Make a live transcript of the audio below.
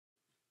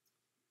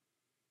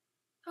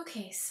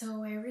Okay,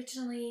 so I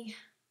originally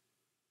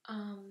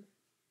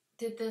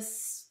did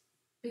this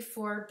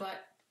before,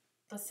 but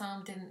the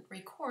sound didn't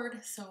record,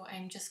 so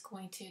I'm just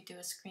going to do a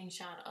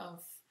screenshot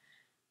of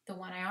the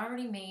one I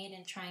already made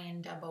and try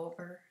and dub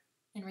over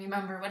and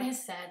remember what I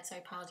said, so I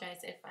apologize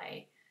if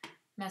I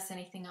mess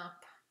anything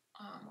up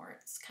or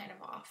it's kind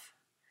of off.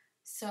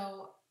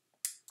 So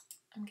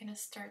I'm going to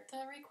start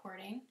the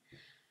recording.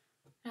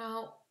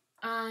 Now,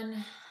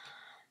 on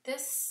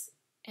this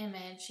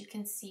image, you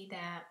can see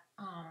that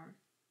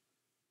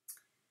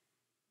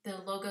the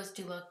logos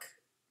do look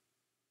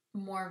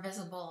more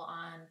visible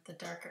on the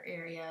darker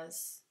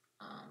areas.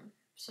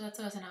 So that's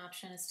always an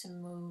option, is to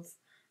move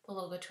the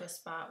logo to a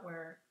spot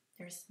where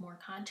there's more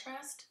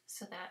contrast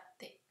so that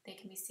they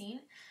can be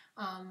seen.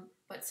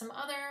 But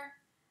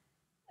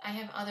I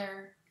have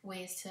other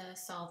ways to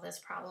solve this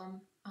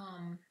problem.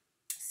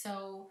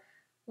 So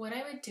what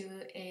I would do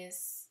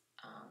is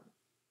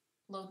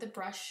load the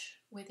brush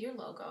with your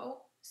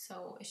logo.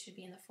 So it should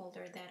be in the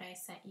folder that I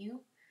sent you.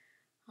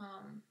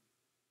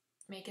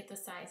 Make it the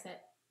size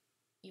that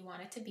you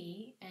want it to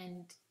be,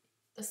 and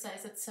the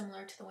size that's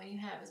similar to the one you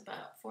have is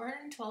about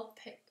 412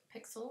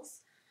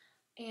 pixels.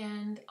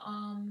 And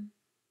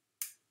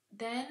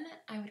then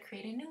I would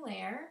create a new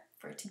layer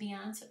for it to be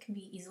on so it can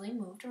be easily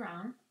moved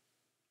around.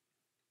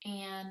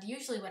 And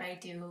usually what I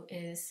do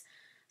is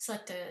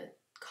select a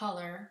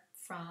color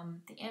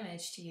from the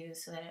image to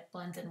use so that it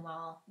blends in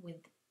well with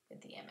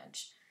the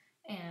image.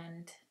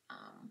 And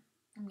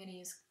I'm going to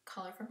use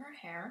color from her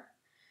hair.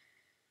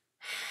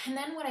 And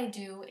then what I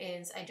do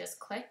is I just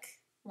click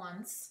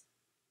once,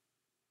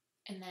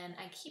 and then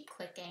I keep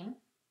clicking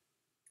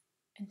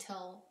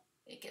until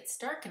it gets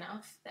dark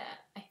enough that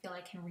I feel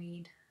I can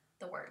read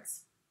the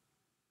words.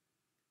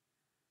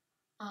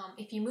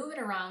 If you move it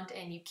around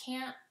and you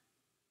can't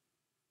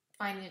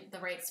find the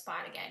right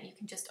spot again, you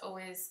can just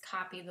always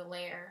copy the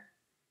layer,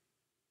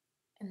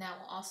 and that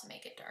will also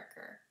make it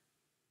darker.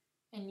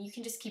 And you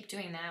can just keep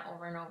doing that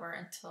over and over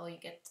until you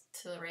get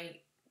to the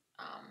right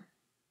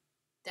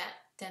that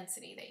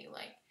density that you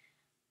like.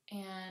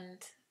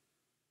 And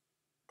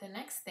the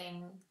next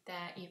thing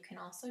that you can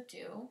also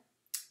do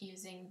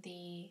using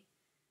the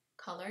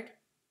colored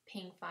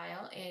ping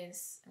file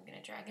is, I'm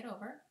going to drag it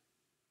over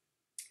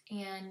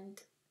and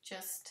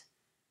just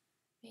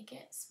make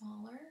it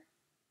smaller.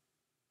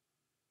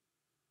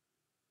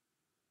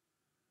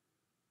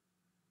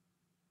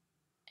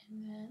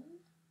 And then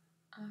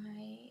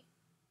I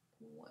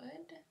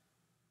would,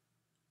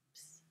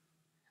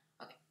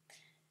 okay,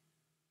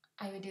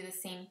 I would do the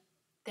same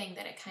thing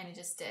that I kind of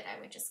just did. I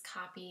would just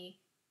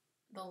copy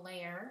the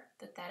layer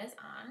that is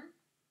on.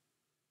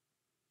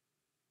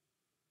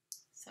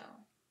 So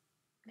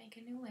make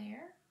a new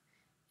layer,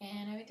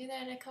 and I would do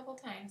that a couple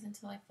times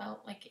until I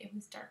felt like it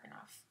was dark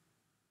enough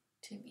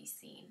to be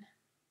seen.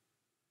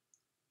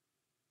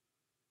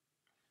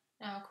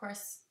 Now, of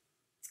course,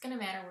 it's going to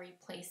matter where you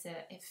place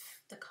it. If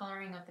the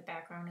coloring of the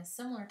background is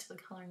similar to the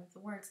coloring of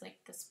the words, like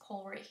this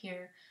pole right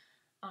here,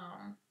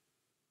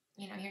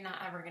 you know, you're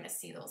not ever going to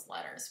see those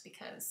letters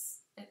because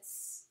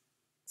it's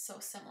so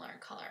similar in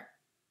color.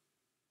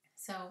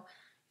 So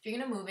if you're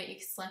going to move it, you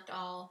can select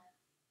all,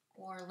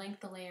 or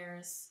link the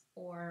layers,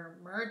 or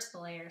merge the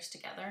layers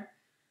together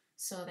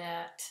so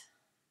that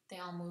they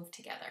all move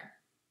together.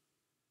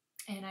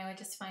 And I would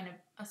just find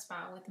a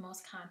spot with the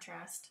most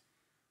contrast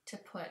to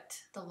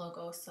put the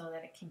logo so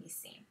that it can be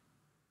seen.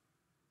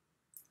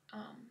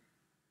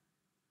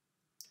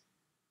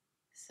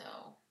 So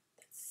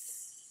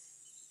let's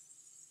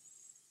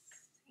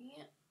see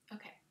it.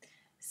 Okay,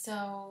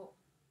 so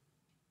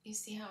you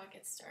see how it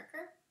gets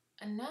darker?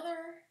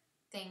 Another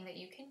thing that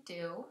you can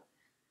do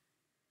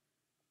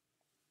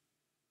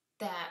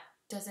that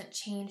doesn't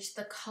change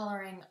the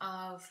coloring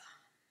of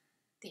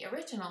the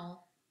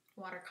original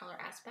watercolor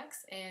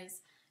aspects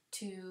is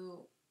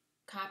to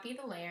copy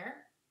the layer,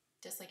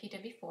 just like you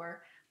did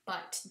before,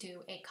 but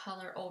do a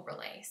color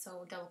overlay.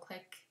 So double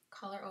click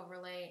color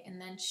overlay and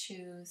then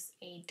choose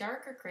a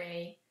darker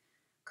gray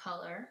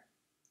color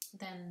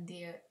than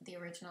the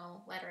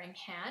original lettering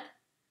had,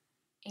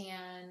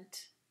 and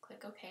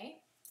click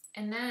OK.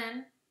 And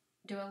then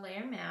do a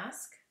layer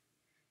mask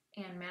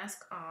and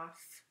mask off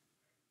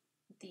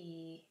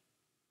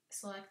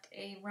select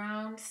a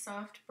round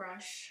soft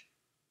brush,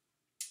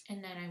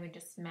 and then I would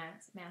just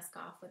mask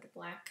off with a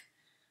black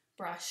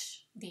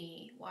brush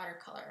the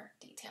watercolor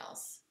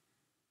details,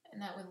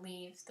 and that would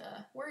leave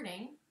the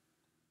wording,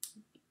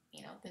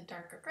 you know, the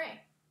darker gray.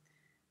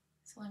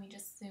 So let me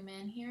just zoom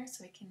in here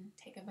so we can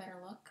take a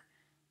better look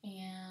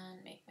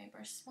and make my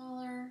brush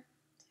smaller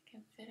so it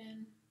can fit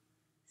in.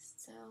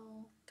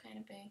 Still kind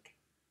of big,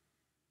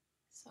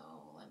 so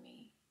let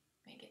me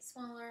make it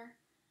smaller.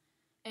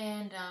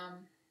 And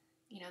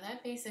you know,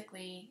 that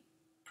basically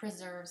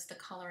preserves the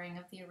coloring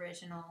of the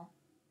original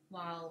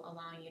while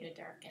allowing you to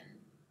darken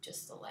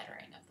just the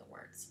lettering of the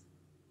words.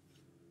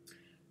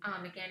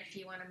 Again, if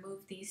you want to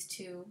move these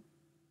two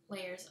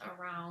layers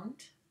around,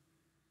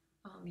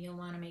 you'll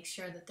want to make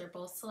sure that they're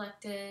both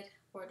selected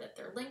or that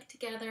they're linked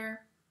together.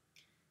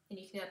 And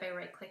you can do that by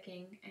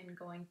right-clicking and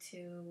going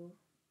to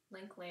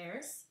link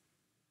layers,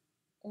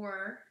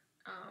 or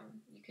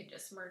you could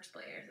just merge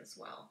layers as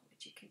well,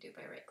 which you can do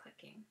by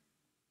right-clicking.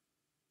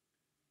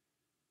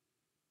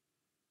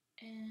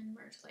 And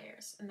merge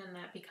layers, and then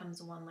that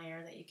becomes one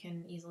layer that you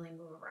can easily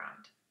move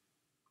around.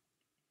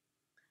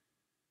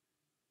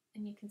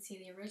 And you can see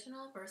the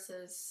original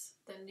versus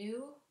the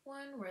new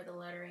one where the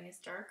lettering is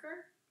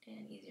darker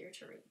and easier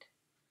to read.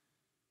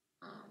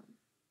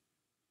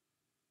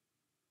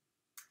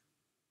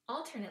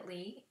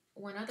 Alternately,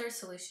 one other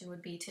solution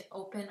would be to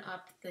open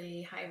up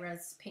the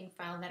high-res ping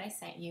file that I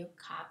sent you,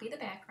 copy the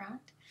background,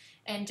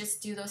 and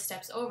just do those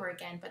steps over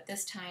again, but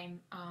this time,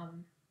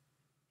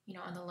 you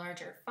know, on the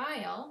larger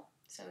file.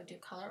 So do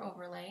color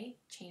overlay,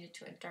 change it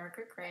to a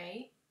darker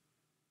gray,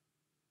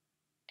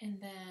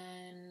 and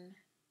then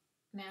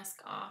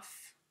mask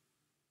off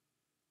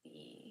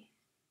the,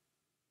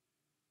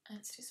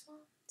 it's too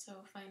small,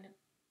 so find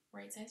a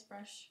right size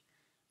brush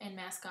and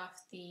mask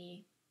off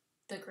the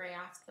gray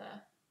off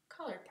the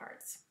colored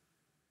parts.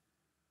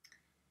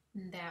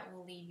 And that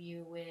will leave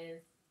you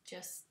with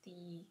just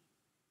the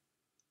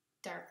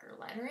darker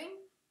lettering.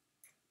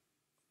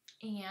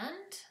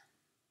 And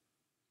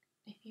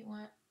if you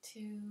want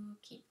to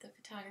keep the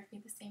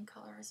photography the same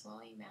color as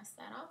well, you mask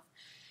that off.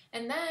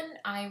 And then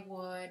I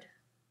would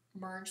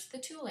merge the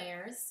two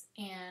layers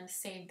and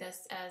save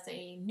this as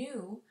a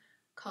new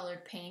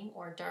colored ping,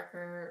 or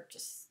darker,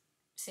 just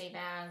save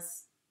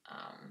as,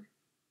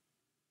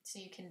 so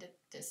you can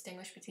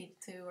distinguish between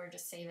the two, or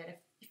just save it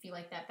if you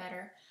like that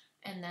better.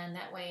 And then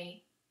that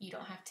way you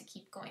don't have to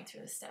keep going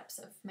through the steps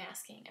of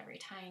masking every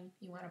time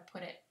you want to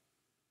put it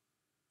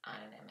on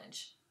an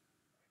image.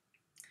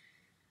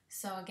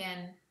 So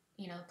again,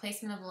 you know, the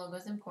placement of the logo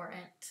is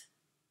important,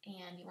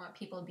 and you want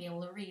people to be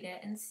able to read it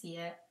and see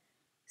it.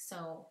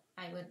 So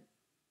I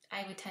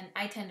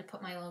tend to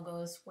put my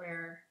logos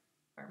where,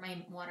 or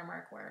my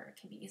watermark where it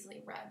can be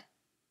easily read.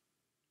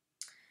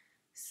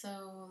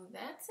 So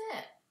that's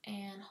it,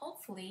 and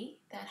hopefully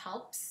that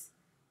helps.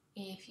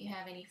 If you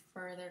have any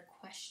further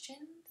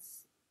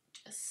questions,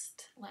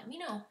 just let me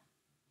know.